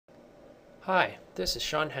Hi, this is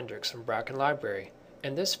Sean Hendricks from Bracken Library,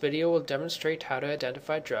 and this video will demonstrate how to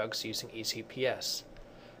identify drugs using eCPS.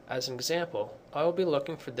 As an example, I will be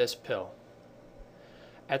looking for this pill.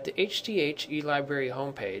 At the HDH eLibrary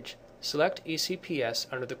homepage, select eCPS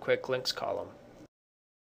under the Quick Links column.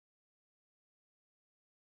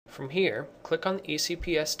 From here, click on the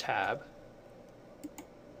eCPS tab,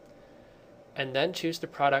 and then choose the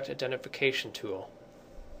Product Identification tool.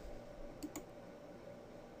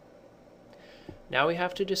 Now we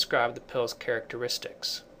have to describe the pill's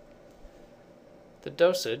characteristics. The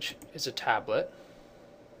dosage is a tablet.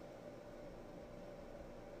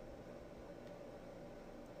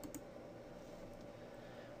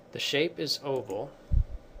 The shape is oval.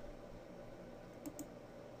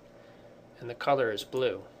 And the color is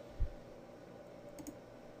blue.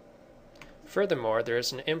 Furthermore, there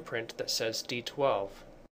is an imprint that says D12.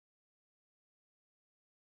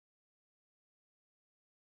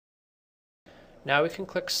 Now we can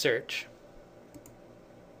click Search,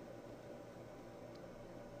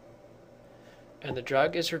 and the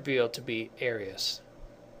drug is revealed to be Arius.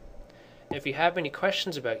 If you have any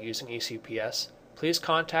questions about using eCPS, please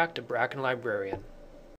contact a Bracken librarian.